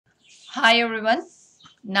Hi everyone.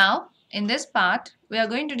 Now, in this part, we are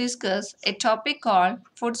going to discuss a topic called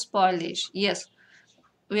food spoilage. Yes,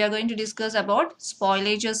 we are going to discuss about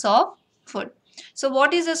spoilages of food. So,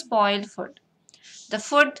 what is a spoiled food? The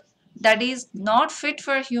food that is not fit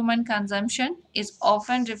for human consumption is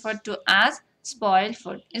often referred to as spoiled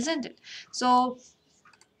food, isn't it? So,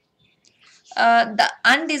 the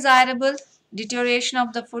undesirable deterioration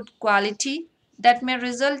of the food quality that may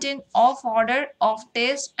result in off order of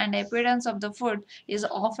taste and appearance of the food is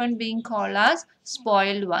often being called as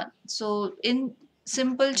spoiled one. So in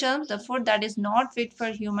simple terms, the food that is not fit for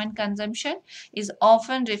human consumption is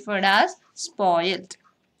often referred as spoiled.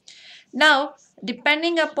 Now,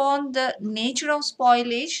 depending upon the nature of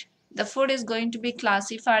spoilage, the food is going to be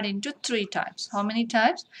classified into three types. How many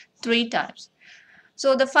types? Three types.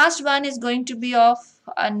 So the first one is going to be of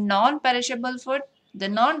a non-perishable food. The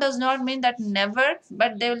non does not mean that never,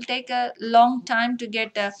 but they will take a long time to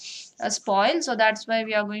get a spoil. So that's why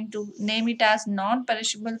we are going to name it as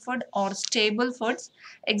non-perishable food or stable foods.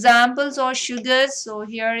 Examples are sugars. So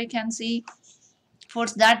here you can see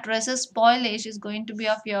foods that resist spoilage is going to be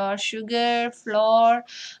of your sugar, flour,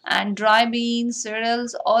 and dry beans,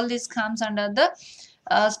 cereals. All this comes under the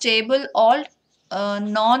stable or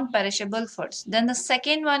non-perishable foods. Then the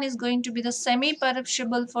second one is going to be the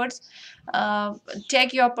semi-perishable foods. Uh,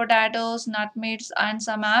 Take your potatoes, nut meats, and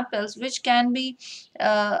some apples, which can be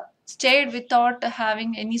stayed without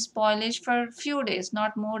having any spoilage for few days,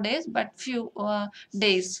 not more days, but few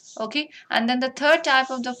days. Okay, and then the third type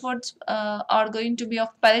of the foods are going to be of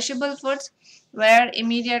perishable foods, where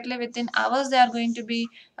immediately within hours they are going to be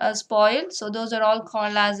spoiled. So those are all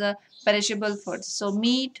called as perishable foods. So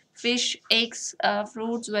meat, fish, eggs,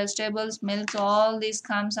 fruits, vegetables, milk, all these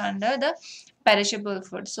comes under the perishable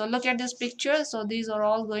food. So look at this picture. So these are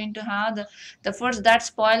all going to have the foods that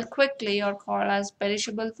spoil quickly are called as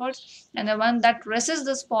perishable foods, and the one that resists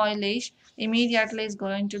the spoilage immediately is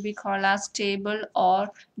going to be called as stable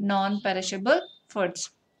or non-perishable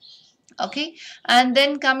foods. Okay, and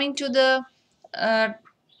then coming to the uh,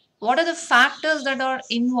 what are the factors that are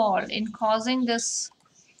involved in causing this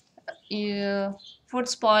uh, food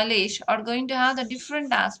spoilage are going to have the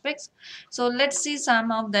different aspects. So let's see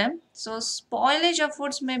some of them. So spoilage of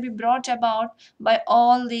foods may be brought about by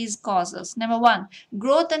all these causes. Number one,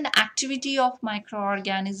 growth and activity of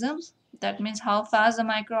microorganisms. That means how fast the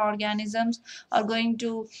microorganisms are going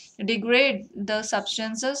to degrade the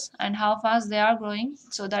substances and how fast they are growing.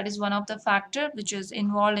 So that is one of the factor which is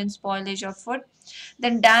involved in spoilage of food.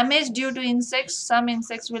 Then damage due to insects. Some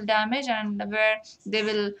insects will damage and where they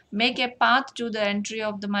will make a path to the entry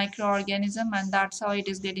of the microorganism, and that's how it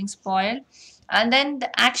is getting spoiled. And then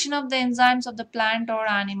the action of the enzymes of the plant or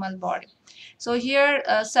animal body. So here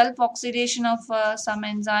self oxidation of some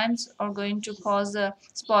enzymes are going to cause the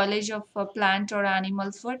spoilage of plant or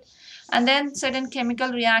animal food. And then certain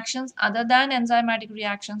chemical reactions other than enzymatic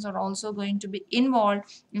reactions are also going to be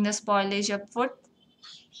involved in the spoilage of food.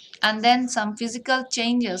 And then some physical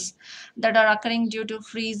changes that are occurring due to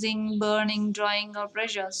freezing, burning, drying, or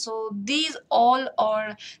pressure. So these all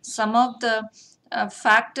are some of the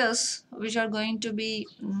factors which are going to be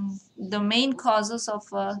the main causes of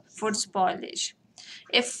food spoilage.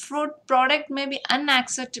 A fruit product may be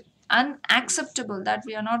unacceptable, that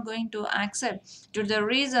we are not going to accept to the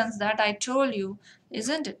reasons that I told you,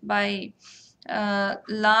 isn't it? By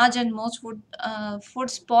large and most food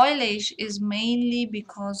spoilage is mainly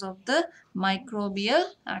because of the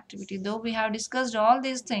microbial activity. Though we have discussed all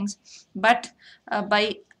these things, but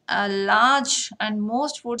by a large and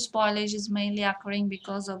most food spoilage is mainly occurring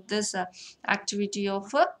because of this activity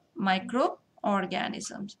of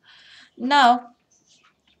microorganisms. Now,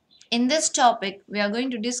 in this topic, we are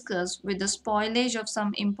going to discuss with the spoilage of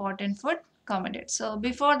some important food commodities. So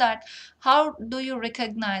before that, how do you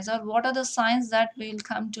recognize or what are the signs that we will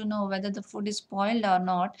come to know whether the food is spoiled or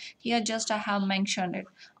not? Here just I have mentioned it.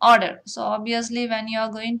 Odor. So obviously when you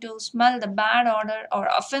are going to smell the bad odor or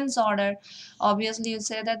offense odor, obviously you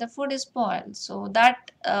say that the food is spoiled. So that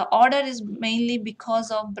odor is mainly because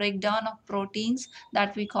of breakdown of proteins,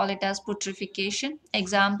 that we call it as putrefaction.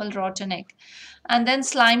 Example, rotten egg. And then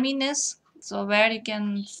sliminess, so where you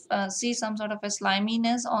can see some sort of a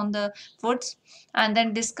sliminess on the foods. And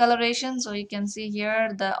then discoloration, so you can see here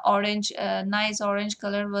the orange, nice orange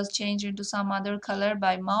color was changed into some other color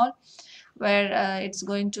by mold, where it's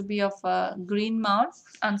going to be of a green mold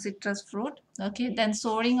on citrus fruit. Okay, then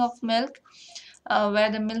souring of milk, where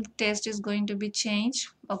the milk taste is going to be changed.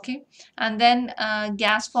 Okay, and then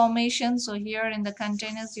gas formation. So here in the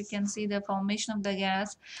containers you can see the formation of the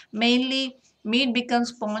gas, mainly Meat becomes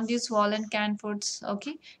spongy, swollen, canned foods.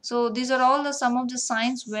 Okay, so these are all the some of the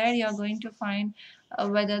signs where you are going to find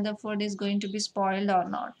whether the food is going to be spoiled or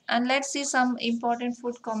not. And let's see some important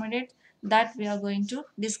food commodities that we are going to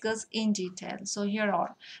discuss in detail. So here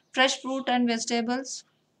are fresh fruit and vegetables.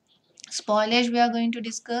 Spoilage we are going to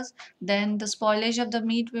discuss. Then the spoilage of the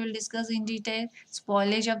meat we will discuss in detail.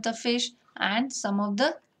 Spoilage of the fish and some of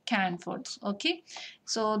the canned foods. Okay,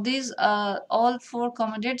 so these all four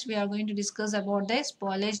commodities we are going to discuss about the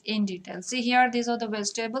spoilage in detail. See here, these are the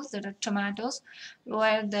vegetables that are tomatoes,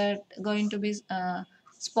 where they're going to be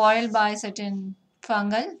spoiled by certain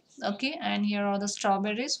fungal. Okay, and here are the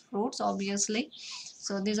strawberries, fruits obviously.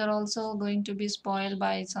 So these are also going to be spoiled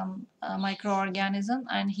by some microorganism.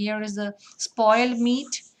 And here is the spoiled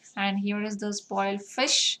meat, and here is the spoiled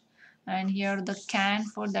fish, and here the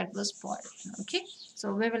canned food that was spoiled. Okay,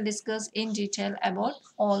 so we will discuss in detail about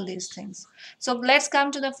all these things. So let's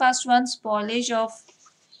come to the first one, spoilage of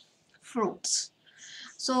fruits.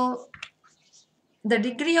 So the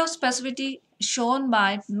degree of specificity shown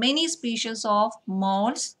by many species of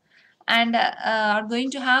molds and are going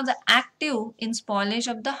to have the active in spoilage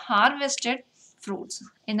of the harvested fruits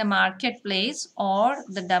in the marketplace or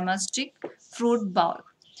the domestic fruit bowl.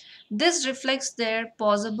 This reflects their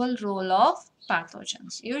possible role of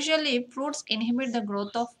pathogens. Usually, fruits inhibit the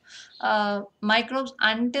growth of microbes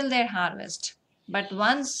until their harvest. But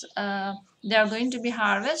once they are going to be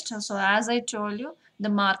harvested, so as I told you, the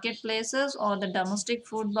marketplaces or the domestic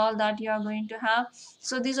food bowl that you are going to have,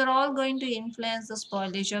 so these are all going to influence the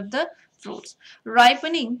spoilage of the fruits.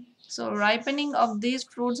 Ripening. So ripening of these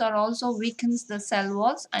fruits are also weakens the cell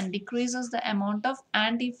walls and decreases the amount of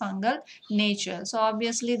antifungal nature. So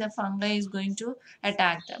obviously the fungi is going to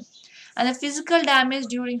attack them. And the physical damage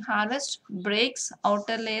during harvest breaks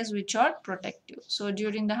outer layers which are protective. So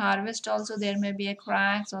during the harvest also there may be a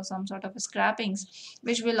cracks or some sort of scrapings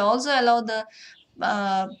which will also allow the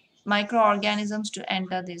uh, microorganisms to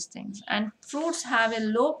enter these things. And fruits have a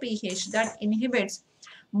low pH that inhibits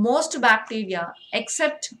most bacteria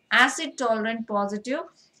except acid tolerant positive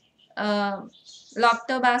uh,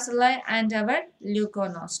 lactobacilli and our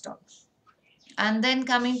leuconostoc. And then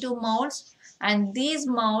coming to molds, and these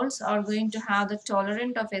molds are going to have the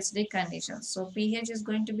tolerant of acidic conditions. So pH is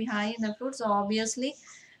going to be high in the fruit, so obviously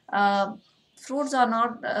uh, fruits are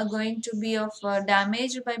not going to be of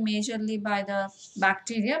damaged by majorly by the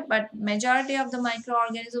bacteria, but majority of the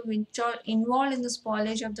microorganisms which are involved in the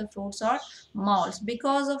spoilage of the fruits are molds.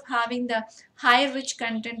 Because of having the high rich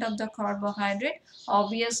content of the carbohydrate,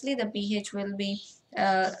 obviously the pH will be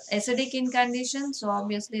acidic in condition. So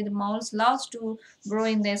obviously the molds loves to grow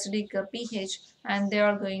in the acidic pH, and they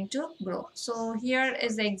are going to grow. So here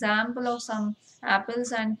is the example of some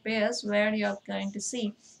apples and pears where you are going to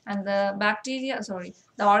see, and the bacteria, sorry,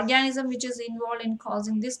 the organism which is involved in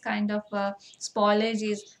causing this kind of spoilage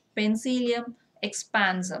is Penicillium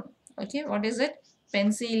expansum. Okay, what is it?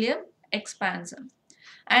 Penicillium expansum.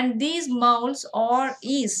 And these molds or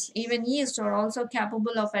yeast, even yeast, are also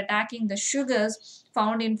capable of attacking the sugars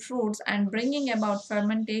found in fruits and bringing about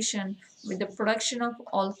fermentation with the production of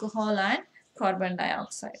alcohol and carbon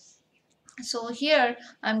dioxide. So here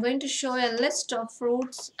I'm going to show a list of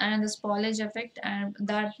fruits and the spoilage effect, and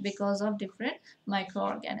that because of different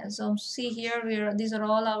microorganisms. See here, these are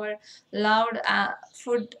all our loved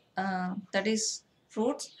food, that is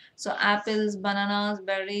fruits. So apples, bananas,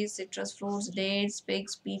 berries, citrus fruits, dates,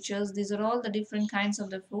 figs, peaches, these are all the different kinds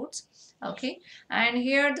of the fruits. Okay, and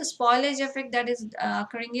here the spoilage effect that is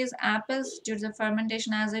occurring is apples due to the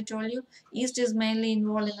fermentation. As I told you, yeast is mainly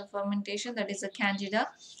involved in the fermentation, that is a candida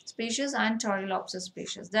species and Torulopsis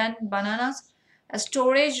species. Then bananas, a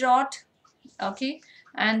storage rot, okay,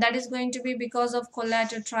 and that is going to be because of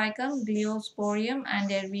Collatotrichum, Gliosporium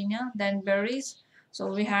and Erwinia. Then berries,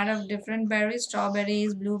 so we had of different berries,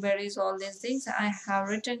 strawberries, blueberries, all these things. I have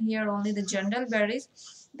written here only the general berries,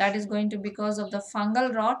 that is going to because of the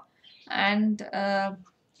fungal rot. And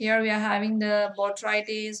here we are having the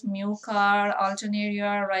botrytis, mucar,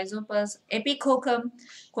 alternaria, rhizopus, epicoccum,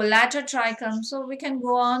 Collatotrichum. So we can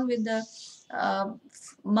go on with the uh,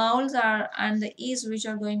 molds are and the yeast which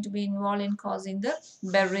are going to be involved in causing the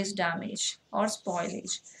berries damage or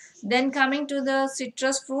spoilage. Then coming to the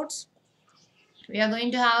citrus fruits, we are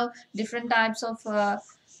going to have different types of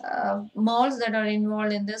molds that are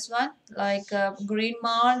involved in this one, like green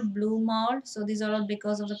mold, blue mold. So these are all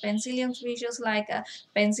because of the Penicillium species, like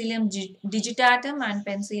Penicillium digitatum and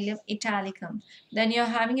Penicillium italicum. Then you're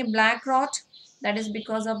having a black rot, that is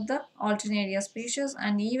because of the alternaria species.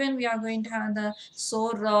 And even we are going to have the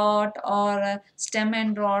sour rot or stem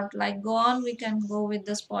end rot, like go on, we can go with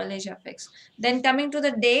the spoilage effects. Then coming to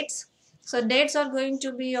the dates, So dates are going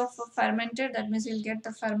to be of fermented, that means you'll get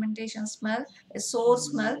the fermentation smell, a sour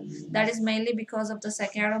smell, that is mainly because of the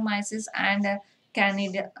Saccharomyces and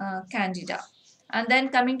Candida. And then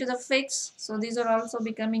coming to the figs, so these are also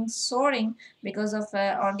becoming souring because of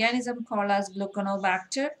organism called as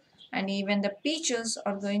gluconobacter. And even the peaches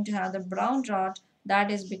are going to have the brown rot, that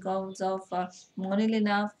is because of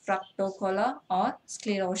Monilina fructicola or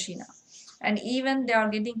sclerotina. And even they are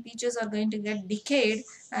getting peaches are going to get decayed,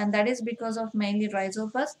 and that is because of mainly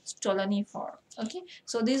Rhizopus stolonifer. Okay,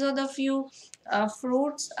 so these are the few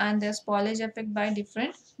fruits and their spoilage effect by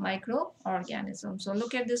different microorganisms. So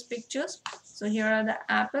look at these pictures. So here are the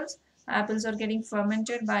apples. Apples are getting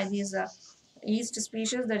fermented by these yeast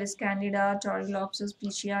species, that is Candida, Torulopsis,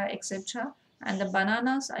 Pichia, etc. And the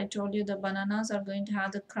bananas, I told you the bananas are going to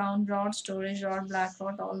have the crown rot, storage rot, black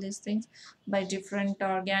rot, all these things by different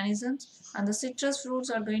organisms. And the citrus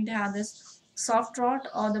fruits are going to have this soft rot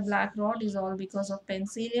or the black rot, is all because of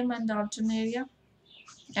penicillium and the alternaria.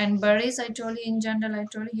 And berries, I told you in general, I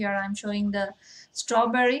told you here I'm showing the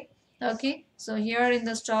strawberry. Okay, so here in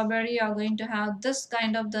the strawberry you are going to have this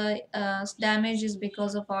kind of the damage is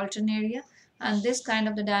because of alternaria, and this kind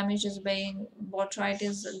of the damage is being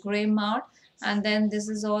botrytis gray mold, and then this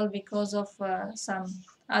is all because of some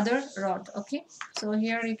other rot. Okay, so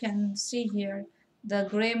here you can see here the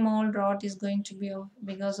gray mold rot is going to be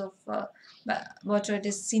because of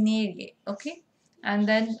botrytis cinerea. Okay, and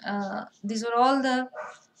then these are all the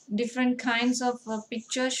different kinds of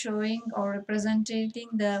pictures showing or representing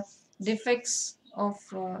the defects of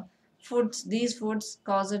foods, these foods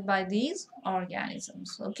caused by these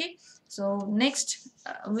organisms. Okay, so next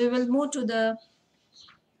we will move to the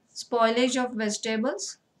spoilage of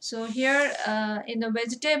vegetables. So here in the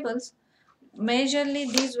vegetables, majorly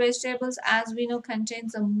these vegetables, as we know,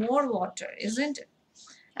 contains a more water, isn't it?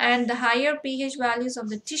 And the higher pH values of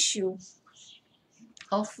the tissue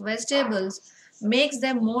of vegetables makes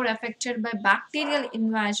them more affected by bacterial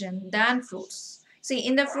invasion than fruits. See,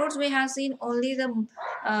 in the fruits we have seen only the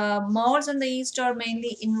molds and the yeast are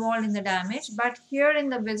mainly involved in the damage, but here in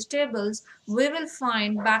the vegetables we will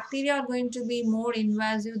find bacteria are going to be more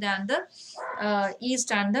invasive than the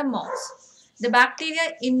yeast and the molds. The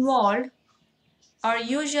bacteria involved are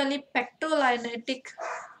usually pectinolytic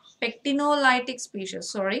species.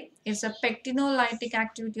 Sorry, it's a pectinolytic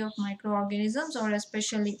activity of microorganisms or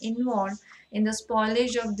especially involved in the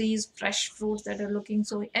spoilage of these fresh fruits that are looking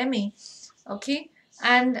so yummy. Okay,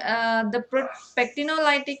 and the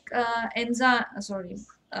pectinolytic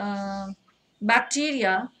uh,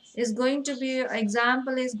 bacteria is going to be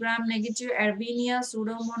example is gram negative Erwinia,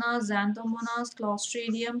 Pseudomonas, Xanthomonas,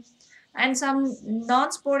 Clostridium, and some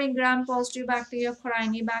non-sporing gram positive bacteria,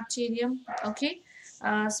 Corynebacterium. Okay,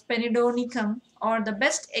 Spenidonicum are the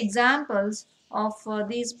best examples of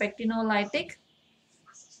these pectinolytic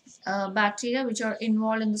bacteria which are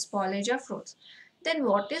involved in the spoilage of fruits. Then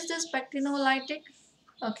what is this pectinolytic?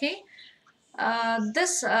 Okay,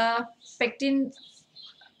 this pectin,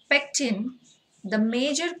 the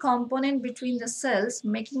major component between the cells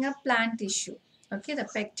making up plant tissue. Okay, the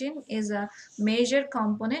pectin is a major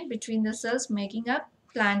component between the cells making up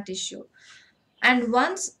plant tissue, and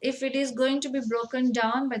once if it is going to be broken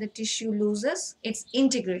down by the tissue loses its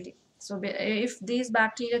integrity. So if these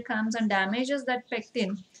bacteria comes and damages that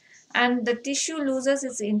pectin, and the tissue loses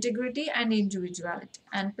its integrity and individuality,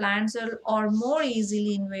 and plants are more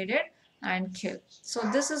easily invaded and killed. So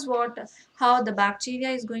this is what how the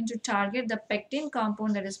bacteria is going to target the pectin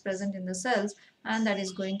compound that is present in the cells, and that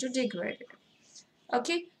is going to degrade it.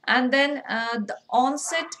 Okay, and then the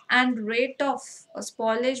onset and rate of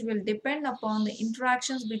spoilage will depend upon the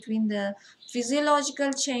interactions between the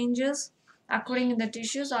physiological changes occurring in the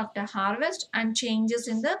tissues after harvest and changes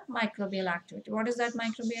in the microbial activity. What is that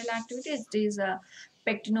microbial activity? It is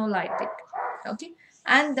pectinolytic. Okay,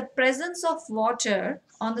 and the presence of water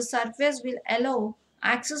on the surface will allow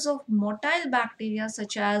access of motile bacteria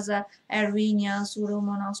such as Erwinia,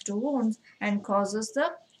 Pseudomonas to wounds and causes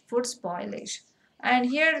the food spoilage. And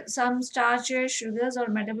here some starches, sugars are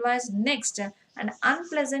metabolized next, and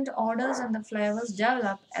unpleasant odors and the flavors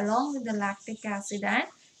develop along with the lactic acid and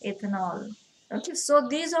ethanol. Okay, so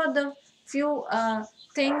these are the few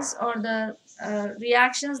things or the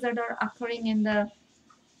reactions that are occurring in the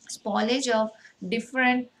spoilage of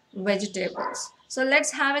different vegetables. So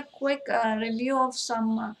let's have a quick review of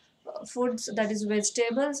some foods, that is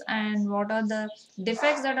vegetables, and what are the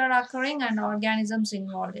defects that are occurring and organisms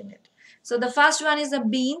involved in it. So the first one is the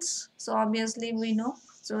beans. So obviously we know.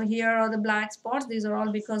 So here are the black spots. These are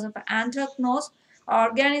all because of anthracnose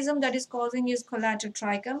organism that is causing is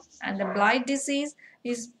Colatotrichum, and the blight disease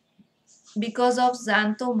is because of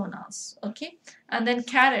xanthomonas. Okay, and then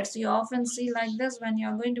carrots you often see like this when you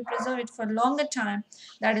are going to preserve it for longer time.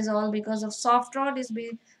 That is all because of soft rot is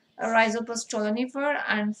be Rhizopus stolonifer,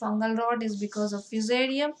 and fungal rot is because of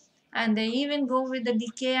fusarium, and they even go with the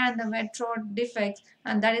decay and the wet rot defects,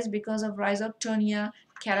 and that is because of Rhizoctonia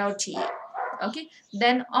carotea. Okay,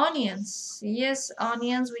 then onions. Yes,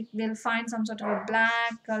 onions we will find some sort of a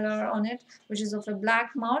black color on it, which is of a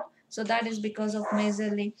black mouth. So that is because of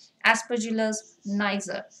majorly Aspergillus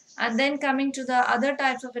niger. And then coming to the other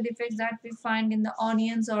types of defects that we find in the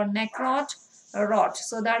onions or neck rot.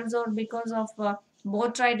 So that is all because of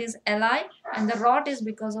botrytis li, and the rot is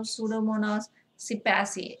because of Pseudomonas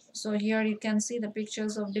sepaceae. So here you can see the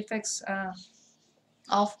pictures of defects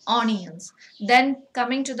of onions. Then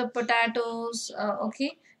coming to the potatoes,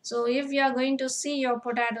 okay, so if you are going to see your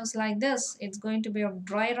potatoes like this, it's going to be of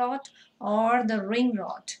dry rot or the ring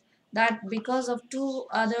rot, that because of two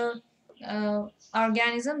other uh,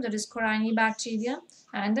 organisms, that is Corynebacterium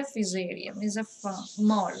and the fusarium is a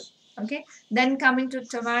mold. Okay, then coming to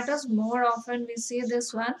tomatoes, more often we see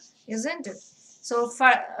this one, isn't it? So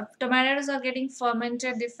tomatoes are getting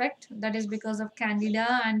fermented defect, that is because of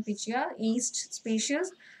Candida and Pichia yeast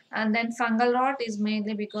species. And then fungal rot is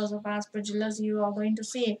mainly because of Aspergillus. You are going to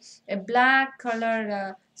see a black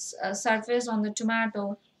color surface on the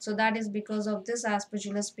tomato. So that is because of this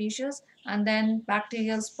Aspergillus species. And then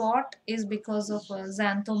bacterial spot is because of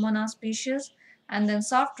Xanthomonas species. And then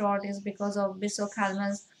soft rot is because of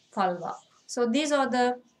Bisocalmus fulva. So these are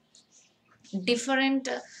the different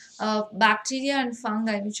bacteria and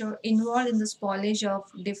fungi which are involved in the spoilage of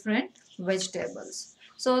different vegetables.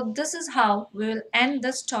 So this is how we will end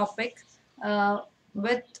this topic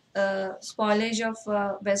with spoilage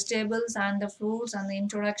of vegetables and the fruits and the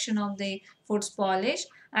introduction of the food spoilage,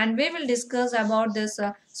 and we will discuss about this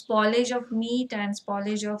spoilage of meat and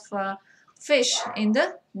spoilage of fish in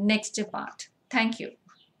the next part. Thank you.